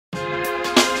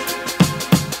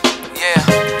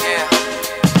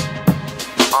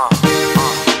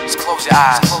your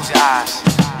eyes. Close your eyes.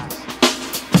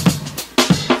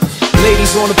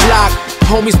 Ladies on the block,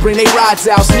 homies bring they rides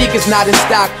out. Sneakers not in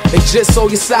stock, they just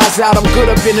sold your size out. I'm good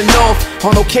up in the north,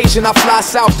 on occasion I fly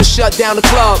south to shut down the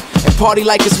club and party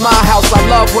like it's my house. I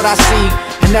love what I see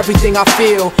and everything I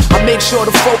feel. I make sure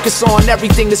to focus on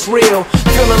everything that's real.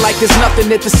 Feeling like there's nothing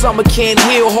that the summer can't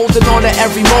heal. Holding on to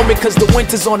every moment cause the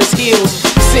winter's on its heels.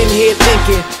 Sitting here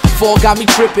thinking, fall got me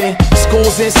tripping.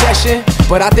 School's in session,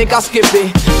 but I think I'll skip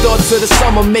it. Thoughts of the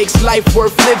summer makes life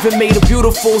worth living. May the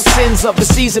beautiful sins of the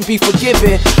season be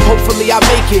forgiven. Hopefully I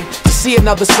make it to see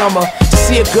another summer, to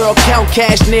see a girl count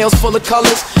cash, nails full of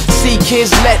colors, see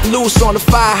kids let loose on the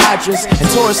fire hydrants, and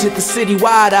tourists hit the city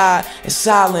wide-eyed and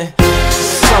silent.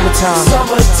 Summertime,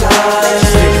 summertime.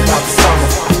 Think about the summer.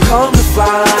 Come to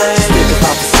find, think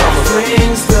about the summer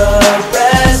brings the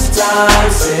best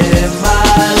times in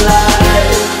my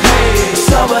life. Hey,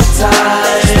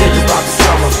 summertime. Think about the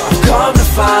summer. Come to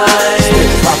find,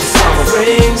 think about the summer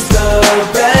brings the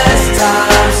best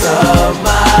times of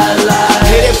my life.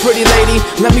 Hey there, pretty lady,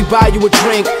 let me buy you a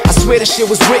drink. I swear this shit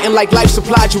was written like life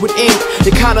supplied you with ink.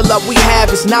 The kind of love we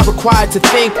have is not required to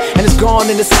think, and it's gone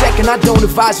in a second, I don't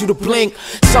advise you to blink.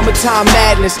 Summertime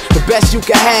madness, the best you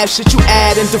can have. Shit you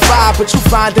add and divide, but you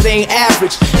find it ain't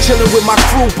average. Chilling with my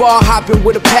crew, bar hopping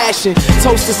with a passion.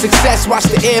 Toast to success, watch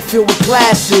the air fill with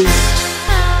glasses.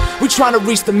 We tryna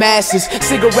reach the masses.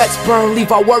 Cigarettes burn,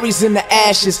 leave our worries in the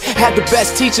ashes. Had the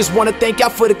best teachers, wanna thank y'all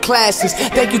for the classes.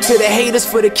 Thank you to the haters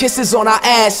for the kisses on our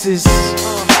asses.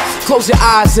 Close your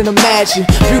eyes and imagine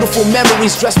beautiful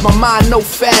memories dress my mind, no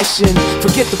fashion.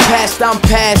 Forget the past, I'm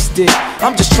past it.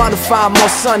 I'm just trying to find more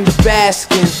sun to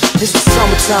bask in. It's the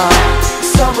summertime.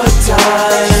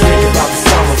 Summertime. Think about the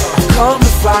summer. Come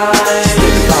to find,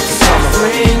 think about the summer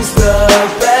brings the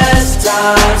best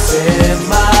times in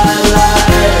my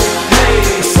life.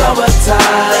 Hey,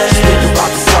 summertime. Think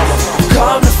about the summer.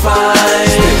 Come to find,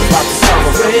 think about the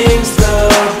summer brings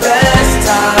the best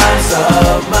times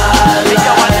of my life.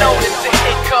 Yo, I know this a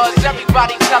hit cause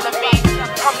everybody telling me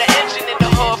I'm the engine in the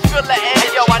hood, feel the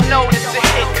energy. Yo, I know this a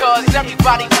hit cause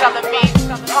everybody telling me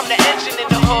I'm the engine in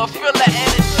the hood, feel the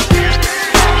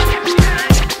energy.